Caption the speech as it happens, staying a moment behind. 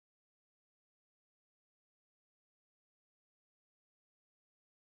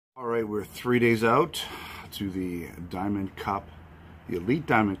All right, we're 3 days out to the Diamond Cup, the Elite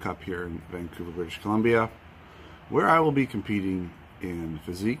Diamond Cup here in Vancouver, British Columbia, where I will be competing in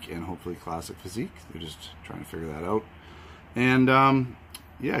physique and hopefully classic physique. They're just trying to figure that out. And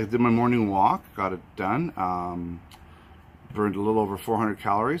yeah, I did my morning walk, got it done. Burned a little over 400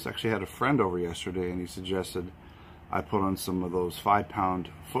 calories. Actually had a friend over yesterday and he suggested I put on some of those 5-pound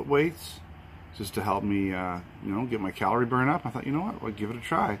foot weights just to help me, get my calorie burn up. I thought, you know what, I'll give it a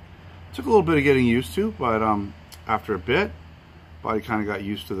try. Took a little bit of getting used to, but after a bit, body kind of got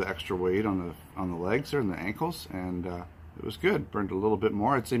used to the extra weight on the legs there and the ankles, and it was good. Burned a little bit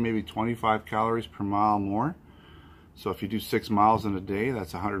more. I'd say maybe 25 calories per mile more. So if you do 6 miles in a day,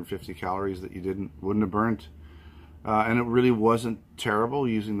 that's 150 calories that you wouldn't have burnt. And it really wasn't terrible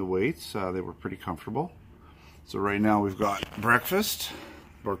using the weights. They were pretty comfortable. So right now we've got breakfast,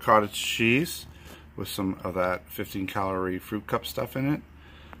 or cottage cheese with some of that 15-calorie fruit cup stuff in it.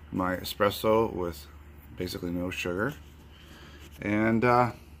 My espresso with basically no sugar. And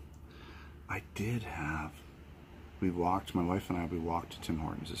my wife and I walked to Tim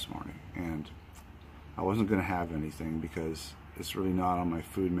Hortons this morning. And I wasn't going to have anything because it's really not on my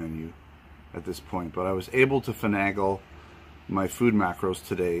food menu at this point. But I was able to finagle my food macros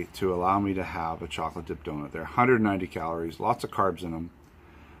today to allow me to have a chocolate dip donut. They're 190 calories, lots of carbs in them.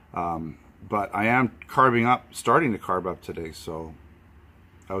 But I am starting to carb up today, so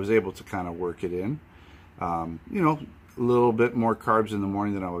I was able to kind of work it in. A little bit more carbs in the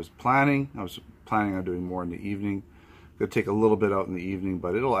morning than I was planning. I was planning on doing more in the evening. Gonna take a little bit out in the evening,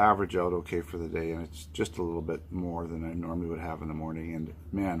 but it'll average out okay for the day, and it's just a little bit more than I normally would have in the morning, and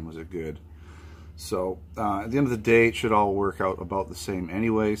man, was it good. So at the end of the day, it should all work out about the same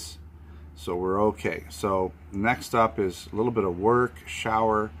anyways, so we're okay. So next up is a little bit of work,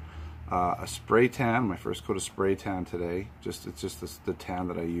 shower, a spray tan, my first coat of spray tan today. It's just the tan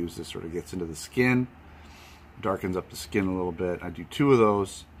that I use. This sort of gets into the skin, darkens up the skin a little bit. I do 2 of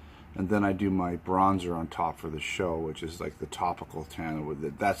those, and then I do my bronzer on top for the show, which is like the topical tan with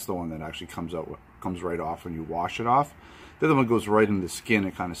it. That's the one that actually comes right off when you wash it off. The other one goes right in the skin.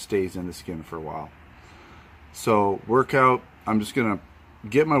 It kind of stays in the skin for a while. So workout, I'm just gonna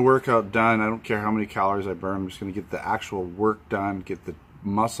get my workout done. I don't care how many calories I burn. I'm just gonna get the actual work done, get the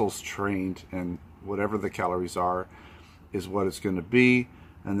muscles trained, and whatever the calories are is what it's going to be.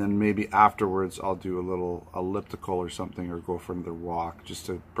 And then maybe afterwards I'll do a little elliptical or something, or go for another walk just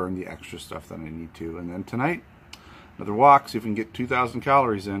to burn the extra stuff that I need to. And then tonight, another walk, see if we can get 2,000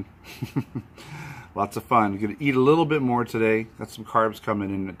 calories in. Lots of fun. I'm going to eat a little bit more today. Got some carbs coming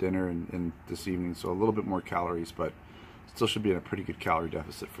in at dinner and this evening, so a little bit more calories, but still should be in a pretty good calorie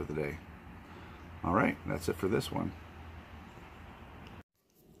deficit for the day. All right, that's it for this one.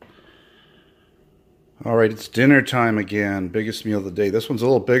 All right, it's dinner time again. Biggest meal of the day. This one's a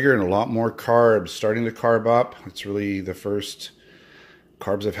little bigger and a lot more carbs. Starting to carb up. It's really the first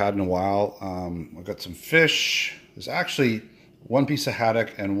carbs I've had in a while. I've got some fish. There's actually 1 piece of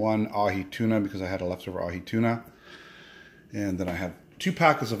haddock and 1 ahi tuna because I had a leftover ahi tuna. And then I have 2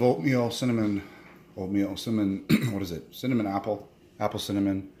 packets of oatmeal, cinnamon, what is it? Cinnamon apple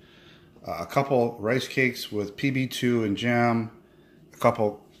cinnamon. A couple rice cakes with PB2 and jam. A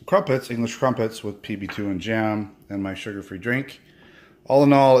couple crumpets, English crumpets with PB2 and jam, and my sugar-free drink. All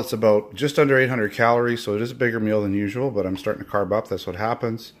in all, it's about just under 800 calories, so it is a bigger meal than usual, but I'm starting to carb up. That's what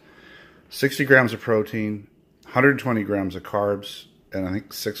happens. 60 grams of protein, 120 grams of carbs, and I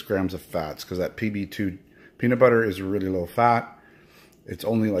think 6 grams of fats, because that PB2 peanut butter is really low fat. It's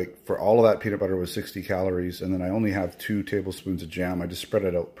only like, for all of that peanut butter was 60 calories, and then I only have 2 tablespoons of jam. I just spread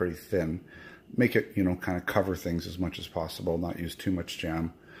it out pretty thin. Make it, kind of cover things as much as possible, not use too much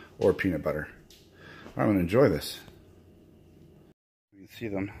jam or peanut butter. I'm going to enjoy this. You can see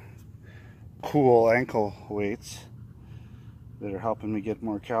them cool ankle weights that are helping me get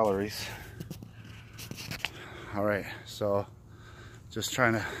more calories. All right, so just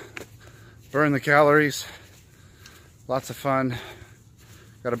trying to burn the calories. Lots of fun.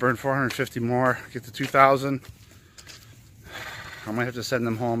 Got to burn 450 more, get to 2,000. I might have to send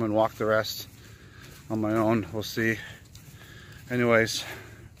them home and walk the rest on my own. We'll see. Anyways,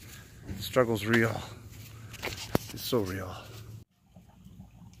 the struggle's real. It's so real.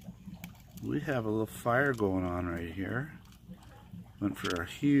 We have a little fire going on right here. Went for a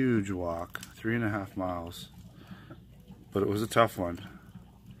huge walk, 3.5 miles. But it was a tough one.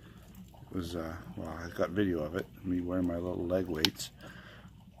 It was, well, I got video of it, me wearing my little leg weights.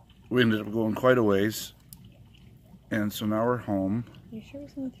 We ended up going quite a ways. And so now we're home. You sure it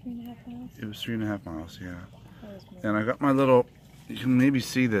was only 3.5 miles? It was 3.5 miles, yeah. And I got my little, you can maybe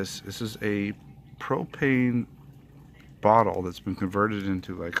see this. This is a propane bottle that's been converted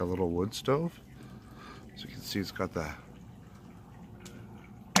into like a little wood stove. So you can see it's got the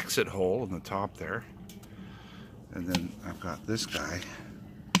exit hole in the top there. And then I've got this guy.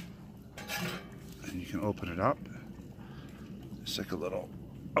 And you can open it up. It's like a little,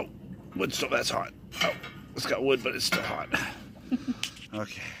 oh, wood stove, that's hot. Oh, it's got wood, but it's still hot.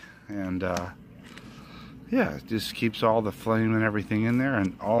 Okay, and yeah, it just keeps all the flame and everything in there,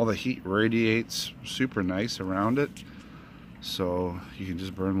 and all the heat radiates super nice around it. So you can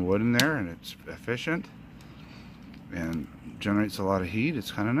just burn wood in there, and it's efficient and generates a lot of heat.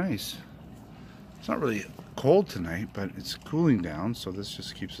 It's kind of nice. It's not really cold tonight, but it's cooling down, so this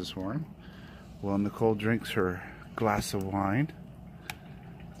just keeps us warm. Well, Nicole drinks her glass of wine.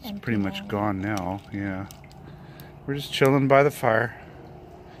 It's pretty much gone now, yeah. We're just chilling by the fire.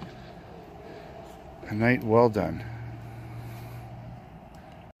 A night well done.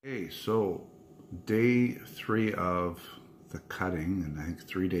 Okay, so day 3 of the cutting, and I think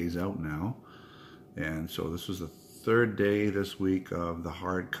 3 days out now. And so this was the 3rd day this week of the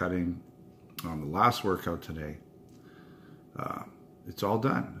hard cutting on the last workout today. It's all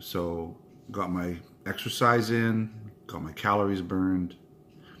done. So got my exercise in, got my calories burned,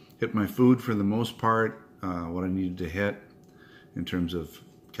 hit my food for the most part, what I needed to hit in terms of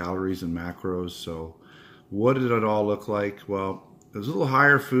calories and macros. So what did it all look like? Well, it was a little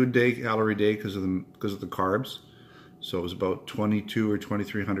higher food day, calorie day, because of the carbs. So it was about 22 or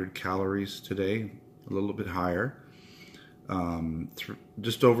 2300 calories today, a little bit higher.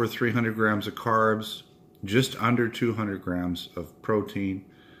 Just over 300 grams of carbs, just under 200 grams of protein.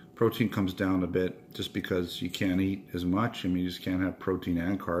 Protein comes down a bit just because you can't eat as much. I mean, you just can't have protein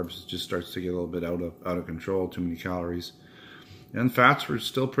and carbs. It just starts to get a little bit out of control, too many calories. And fats were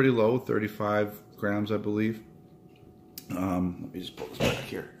still pretty low, 35 grams, I believe. Let me just pull this back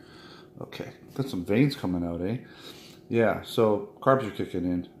here. Okay, got some veins coming out, eh? Yeah, so carbs are kicking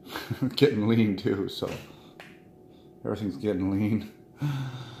in. Getting lean too, so everything's getting lean.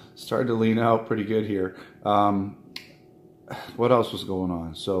 Started to lean out pretty good here. What else was going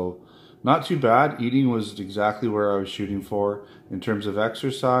on? So not too bad. Eating was exactly where I was shooting for. In terms of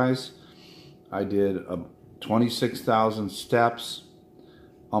exercise, I did 26,000 steps,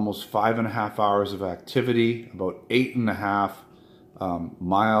 almost 5.5 hours of activity, about 8.5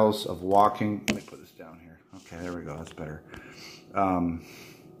 miles of walking. Let me put this down here. Okay, there we go. That's better.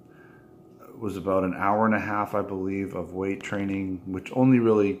 It was about an hour and a half, I believe, of weight training, which only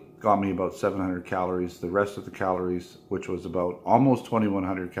really got me about 700 calories. The rest of the calories, which was about almost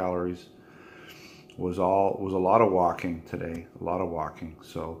 2,100 calories, was a lot of walking today. A lot of walking.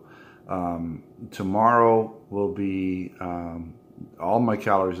 So tomorrow will be all my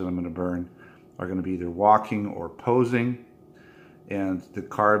calories that I'm going to burn are going to be either walking or posing, and the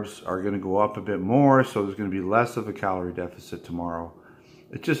carbs are going to go up a bit more, so there's going to be less of a calorie deficit tomorrow.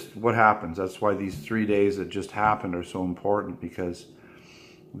 It's just what happens. That's why these 3 days that just happened are so important, because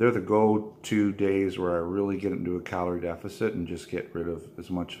they're the go-to days where I really get into a calorie deficit and just get rid of as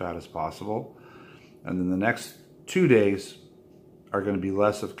much fat as possible. And then the next 2 days are going to be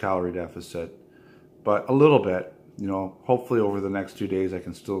less of calorie deficit, but a little bit. You know, hopefully over the next 2 days I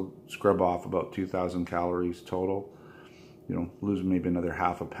can still scrub off about 2,000 calories total. You know, lose maybe another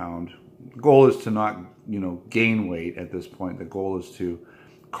half a pound. The goal is to not, you know, gain weight at this point. The goal is to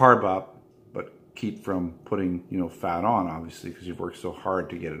carb up, but keep from putting, you know, fat on, obviously, because you've worked so hard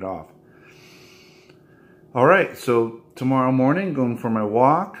to get it off. All right, so tomorrow morning, going for my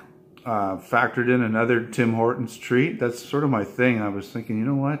walk, factored in another Tim Hortons treat. That's sort of my thing. I was thinking, you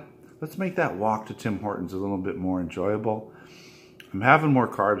know what? Let's make that walk to Tim Hortons a little bit more enjoyable. I'm having more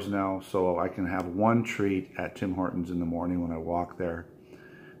carbs now, so I can have one treat at Tim Hortons in the morning when I walk there,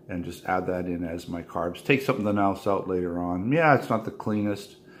 and just add that in as my carbs. Take something else out later on. Yeah, it's not the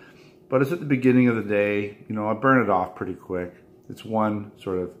cleanest, but it's at the beginning of the day. You know, I burn it off pretty quick. It's one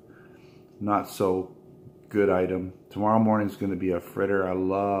sort of not so good item. Tomorrow morning is going to be a fritter. I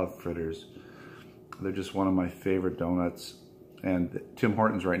love fritters. They're just one of my favorite donuts. And Tim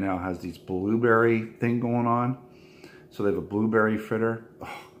Hortons right now has these blueberry thing going on. So they have a blueberry fritter.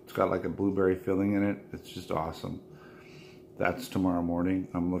 Oh, it's got like a blueberry filling in it. It's just awesome. That's tomorrow morning.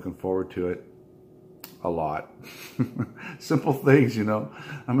 I'm looking forward to it a lot. Simple things, you know.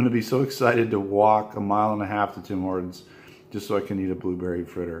 I'm going to be so excited to walk 1.5 miles to Tim Hortons just so I can eat a blueberry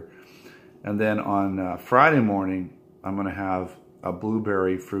fritter. And then on Friday morning, I'm going to have a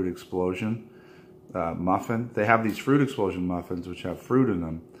blueberry fruit explosion muffin. They have these fruit explosion muffins which have fruit in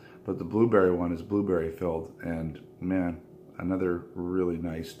them, but the blueberry one is blueberry filled, and man, another really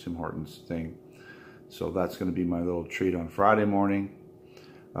nice Tim Hortons thing. So that's going to be my little treat on Friday morning.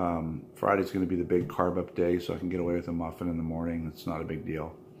 Friday's going to be the big carb up day, so I can get away with a muffin in the morning. It's not a big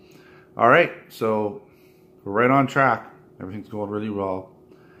deal. All right, so we're right on track. Everything's going really well.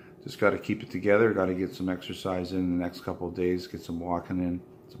 Just got to keep it together. Got to get some exercise in the next couple of days. Get some walking in,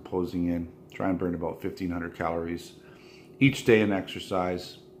 some posing in. Try and burn about 1,500 calories each day in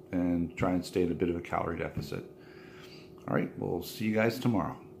exercise, and try and stay in a bit of a calorie deficit. All right, we'll see you guys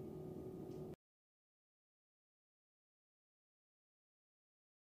tomorrow.